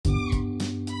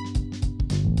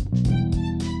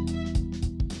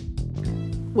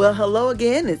Well, hello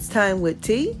again. It's Time with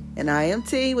Tea, and I am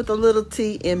Tea with a little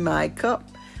tea in my cup.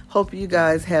 Hope you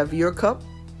guys have your cup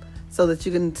so that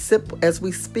you can sip as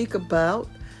we speak about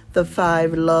the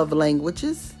 5 love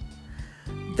languages.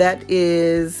 That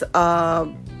is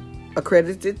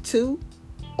accredited to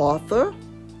author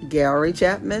Gary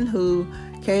Chapman, who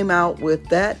came out with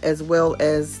that, as well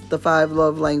as the 5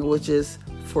 love languages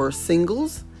for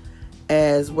singles,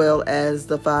 as well as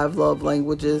the 5 love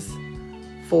languages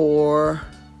for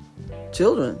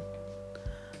children.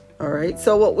 All right.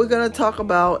 So what we're going to talk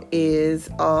about is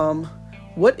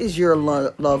what is your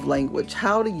love language?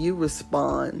 How do you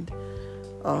respond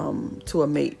to a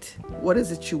mate? What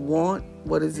is it you want?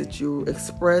 What is it you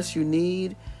express you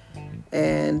need?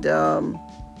 And,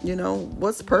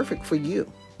 what's perfect for you?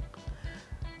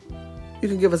 You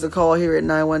can give us a call here at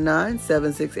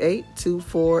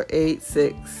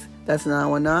 919-768-2486. That's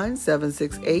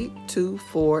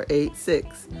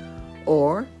 919-768-2486.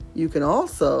 Or you can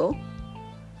also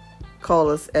call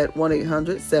us at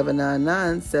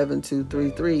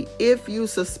 1-800-799-7233 if you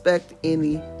suspect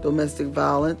any domestic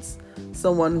violence,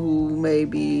 someone who may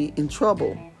be in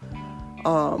trouble.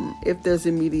 If there's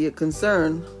immediate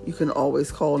concern, you can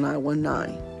always call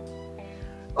 919.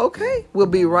 Okay, we'll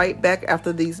be right back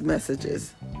after these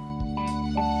messages.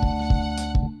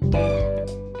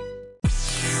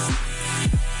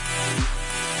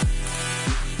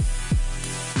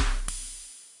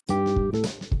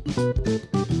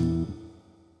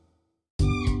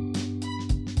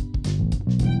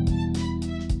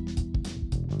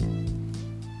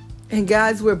 And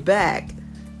guys, we're back.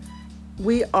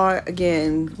 We are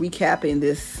again recapping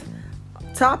this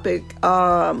topic,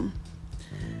 the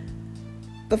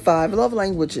 5 love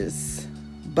languages.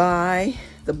 The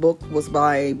book was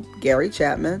by Gary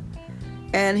Chapman,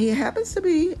 and he happens to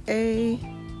be a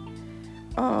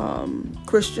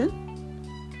Christian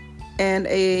and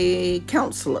a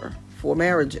counselor for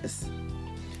marriages,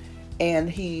 and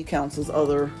he counsels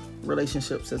other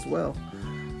relationships as well.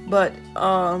 But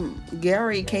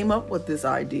Gary came up with this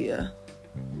idea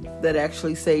that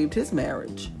actually saved his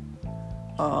marriage.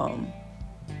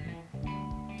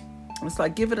 It's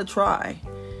like, give it a try.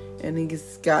 And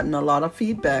he's gotten a lot of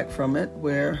feedback from it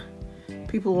where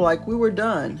people were like, we were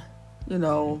done.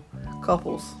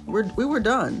 Couples, we were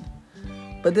done.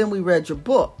 But then we read your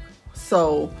book.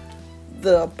 So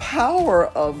the power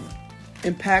of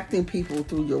impacting people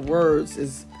through your words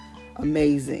is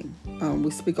amazing.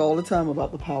 We speak all the time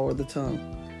about the power of the tongue.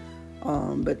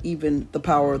 But even the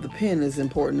power of the pen is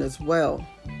important as well.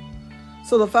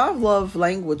 So the 5 love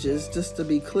languages, just to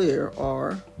be clear,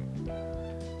 are,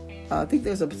 I think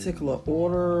there's a particular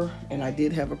order, and I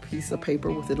did have a piece of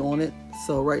paper with it on it.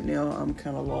 So right now I'm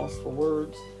kind of lost for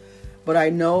words. But I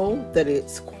know that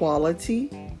it's quality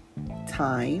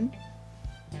time,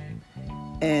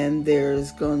 and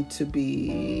there's going to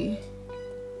be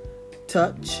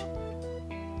touch.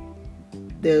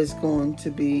 There's going to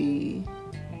be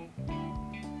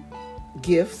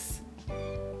gifts,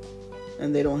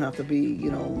 and they don't have to be,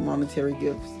 monetary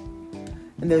gifts.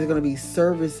 And there's going to be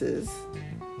services.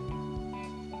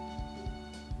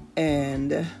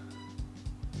 And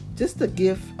just the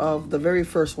gift of the very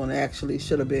first one actually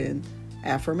should have been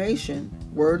affirmation,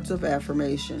 words of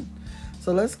affirmation.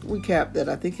 So let's recap that.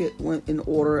 I think it went in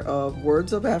order of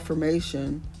words of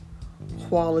affirmation,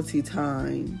 quality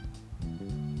time,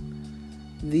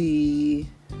 the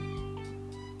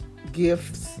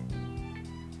gifts,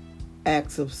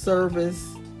 acts of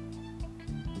service,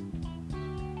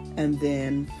 and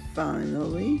then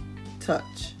finally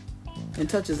touch. And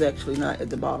touch is actually not at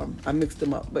the bottom. I mixed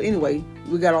them up. But anyway,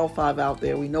 we got all 5 out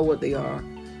there. We know what they are.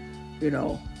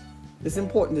 It's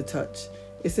important to touch.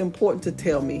 It's important to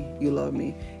tell me you love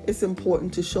me. It's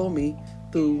important to show me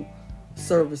through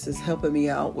services, helping me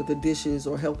out with the dishes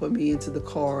or helping me into the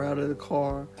car, out of the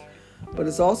car. But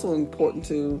it's also important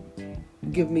to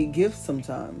give me gifts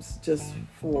sometimes, just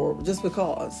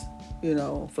because,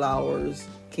 flowers,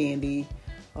 candy,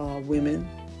 women,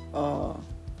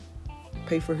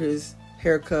 pay for his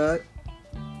haircut,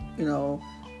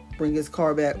 bring his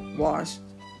car back washed,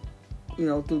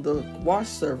 through the wash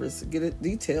service, get it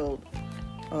detailed,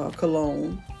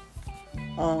 cologne,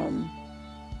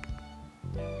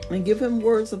 and give him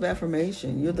words of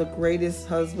affirmation. You're the greatest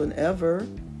husband ever,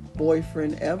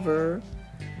 boyfriend ever,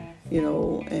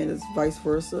 and it's vice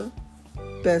versa.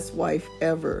 Best wife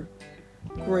ever,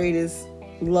 greatest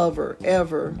lover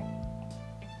ever,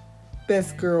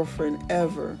 best girlfriend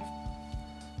ever.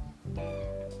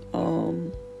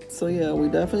 So yeah, we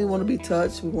definitely want to be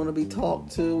touched. We want to be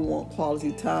talked to. We want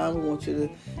quality time. We want you to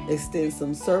extend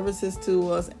some services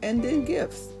to us, and then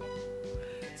gifts.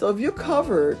 So if you're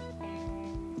covered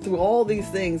through all these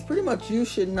things, pretty much you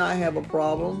should not have a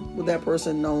problem with that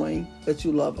person knowing that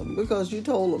you love them because you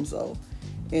told them so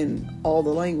in all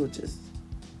the languages.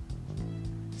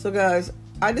 So guys,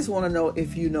 I just want to know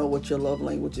if you know what your love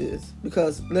language is,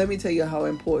 because let me tell you how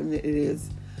important it is.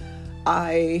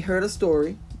 I heard a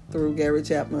story through Gary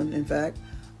Chapman, in fact,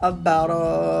 about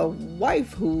a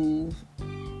wife who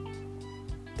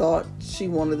thought she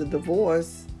wanted a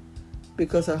divorce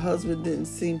because her husband didn't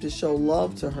seem to show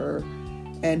love to her.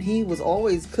 And he was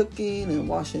always cooking and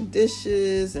washing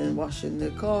dishes and washing the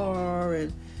car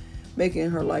and making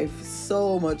her life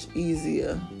so much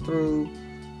easier through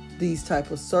these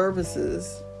type of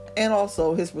services. And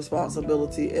also his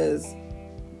responsibility as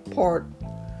part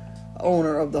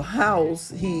owner of the house.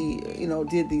 He,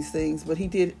 did these things, but he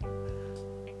did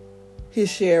his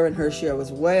share and her share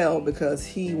as well because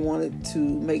he wanted to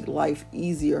make life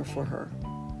easier for her.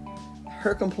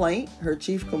 Her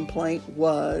chief complaint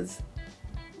was,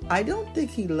 I don't think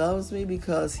he loves me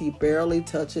because he barely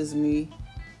touches me.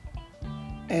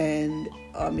 And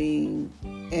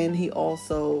he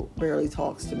also barely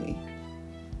talks to me.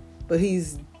 But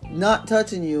he's not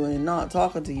touching you and not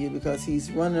talking to you because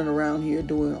he's running around here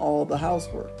doing all the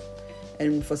housework.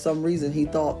 And for some reason, he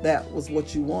thought that was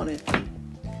what you wanted.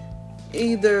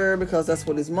 Either because that's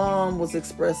what his mom was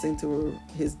expressing to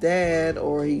his dad,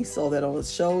 or he saw that on a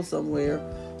show somewhere,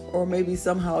 or maybe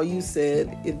somehow you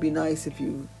said it'd be nice if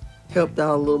you helped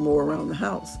out a little more around the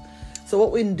house. So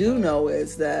what we do know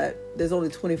is that there's only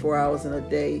 24 hours in a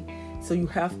day, so you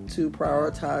have to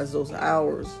prioritize those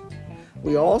hours.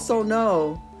 We also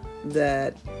know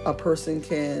that a person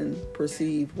can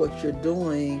perceive what you're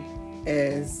doing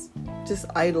as just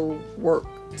idle work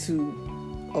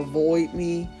to avoid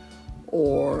me,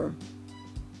 or,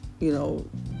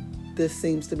 this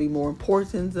seems to be more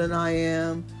important than I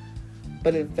am.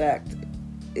 But in fact,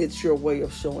 it's your way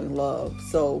of showing love.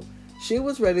 So she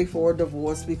was ready for a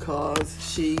divorce because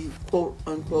she, quote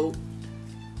unquote,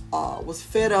 was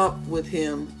fed up with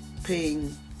him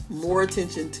paying more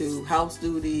attention to house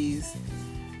duties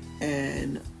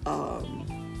and,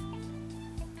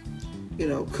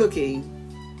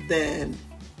 cooking than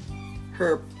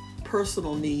her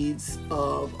personal needs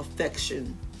of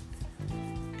affection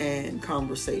and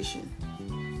conversation.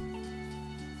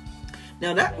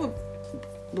 Now that would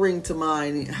bring to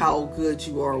mind how good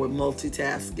you are with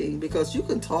multitasking, because you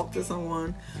can talk to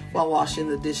someone while washing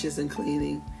the dishes and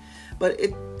cleaning, but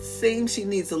it seems she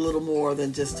needs a little more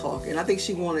than just talking. I think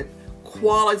she wanted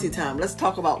quality time. Let's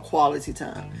talk about quality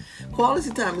time.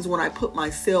 Quality time is when I put my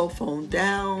cell phone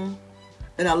down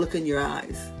and I look in your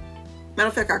eyes. Matter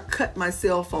of fact, I cut my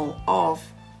cell phone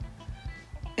off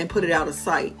and put it out of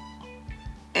sight,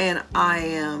 and I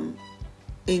am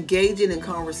engaging in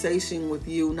conversation with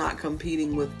you, not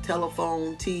competing with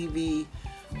telephone, TV,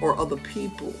 or other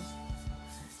people.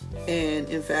 And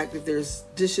in fact, if there's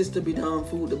dishes to be done,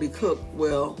 food to be cooked,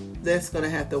 well, that's going to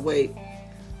have to wait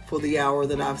for the hour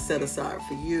that I've set aside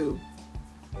for you,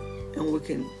 and we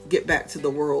can get back to the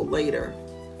world later.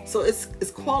 So it's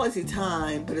quality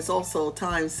time, but it's also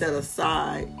time set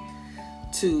aside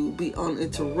to be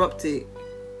uninterrupted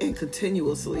and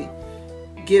continuously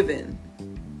given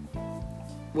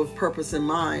with purpose in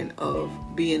mind of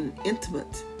being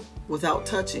intimate without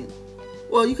touching.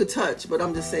 Well, you could touch, but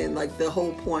I'm just saying, like, the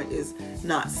whole point is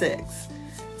not sex.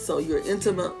 So you're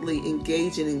intimately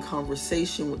engaging in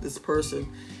conversation with this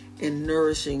person and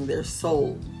nourishing their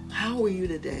soul. How are you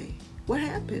today? What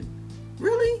happened?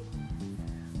 Really?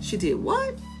 She did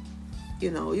what?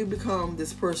 You become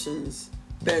this person's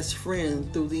best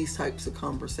friend through these types of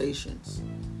conversations.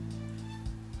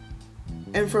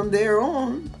 And from there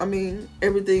on,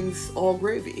 everything's all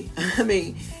gravy.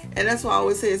 And that's why I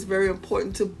always say it's very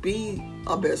important to be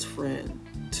a best friend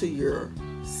to your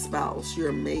spouse,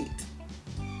 your mate.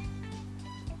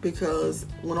 Because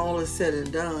when all is said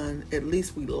and done, at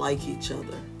least we like each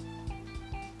other.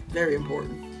 Very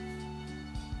important.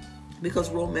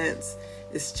 Because romance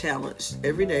is challenged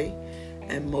every day,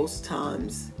 and most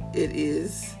times it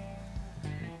is,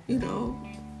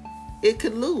 it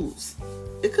could lose.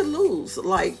 It could lose.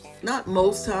 Like, not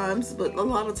most times, but a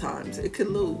lot of times it could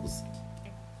lose.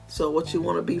 So what you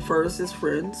want to be first is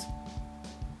friends,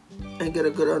 and get a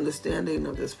good understanding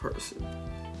of this person.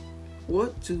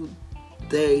 What do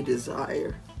they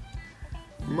desire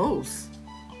most?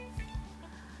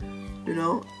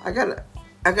 I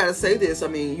gotta say this.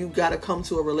 You gotta come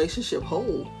to a relationship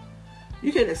whole.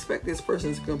 You can't expect this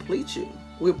person to complete you.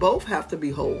 We both have to be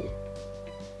whole.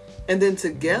 And then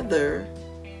together,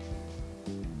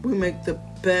 we make the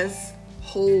best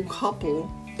whole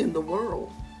couple in the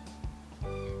world.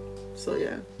 So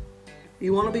yeah,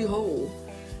 you want to be whole.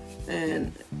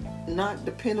 and not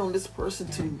depend on this person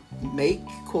to make,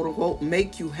 quote unquote,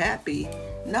 make you happy.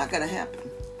 Not gonna happen.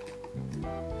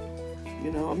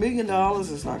 You know, $1 million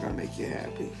is not gonna make you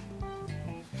happy.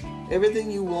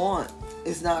 Everything you want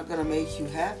is not gonna make you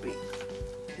happy.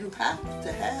 You have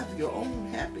to have your own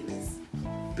happiness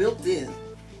built in.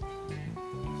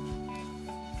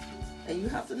 And you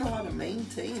have to know how to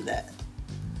maintain that.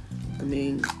 I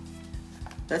mean,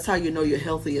 that's how you know you're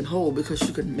healthy and whole, because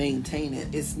you can maintain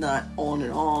it. It's not on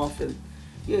and off. And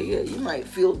yeah, you might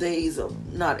feel days of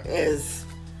not as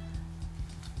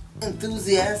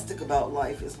enthusiastic about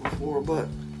life as before, but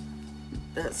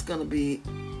that's going to be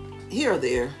here or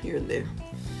there.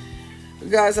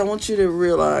 Guys, I want you to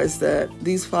realize that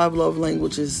these 5 love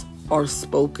languages are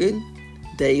spoken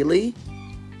daily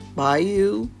by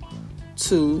you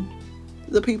to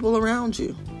the people around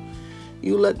you.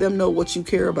 You let them know what you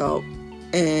care about,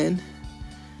 and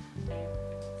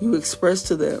you express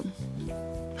to them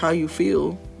how you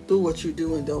feel through what you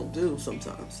do and don't do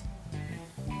sometimes.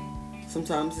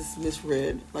 Sometimes it's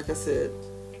misread. Like I said,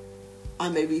 I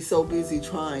may be so busy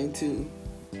trying to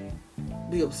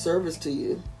be of service to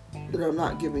you that I'm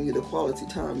not giving you the quality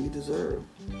time you deserve.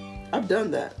 I've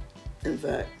done that, in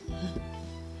fact.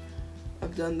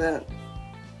 I've done that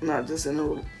not just in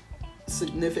a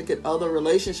significant other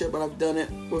relationship, but I've done it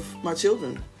with my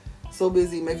children. So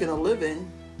busy making a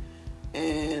living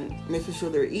and making sure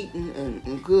they're eating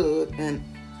and good, and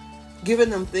giving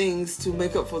them things to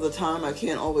make up for the time I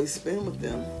can't always spend with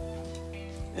them.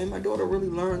 And my daughter really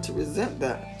learned to resent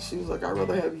that. She was like, I'd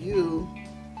rather have you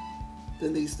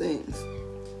than these things.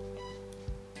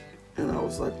 And I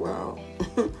was like, wow.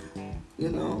 You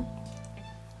know.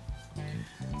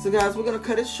 So guys, we're going to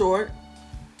cut it short.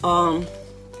 I'm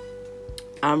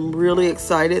really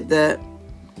excited that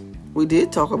we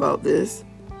did talk about this,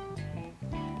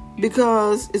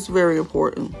 because it's very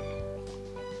important.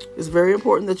 It's very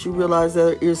important that you realize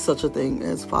there is such a thing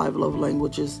as 5 love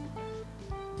languages.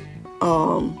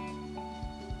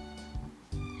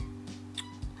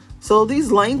 So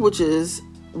these languages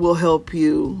will help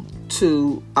you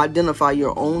to identify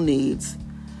your own needs.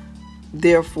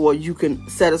 Therefore, you can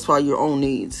satisfy your own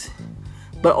needs.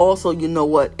 But also, you know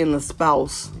what, in a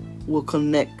spouse will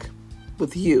connect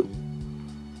with you.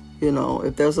 You know,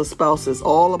 if there's a spouse that's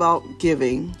all about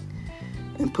giving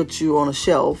and puts you on a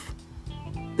shelf,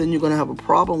 then you're going to have a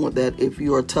problem with that if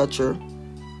you're a toucher,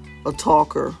 a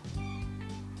talker,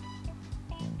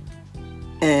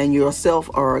 and yourself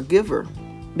are a giver.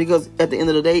 Because at the end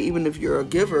of the day, even if you're a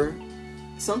giver,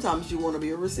 sometimes you want to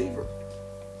be a receiver.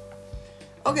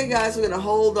 Okay, guys, we're going to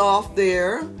hold off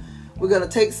there. We're going to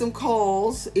take some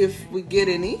calls if we get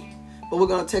any, but we're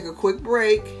going to take a quick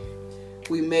break.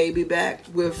 We may be back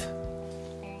with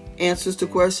answers to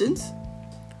questions.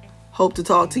 Hope to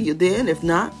talk to you then. If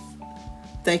not,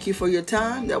 thank you for your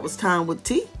time. That was Time with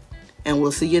T, and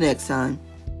we'll see you next time.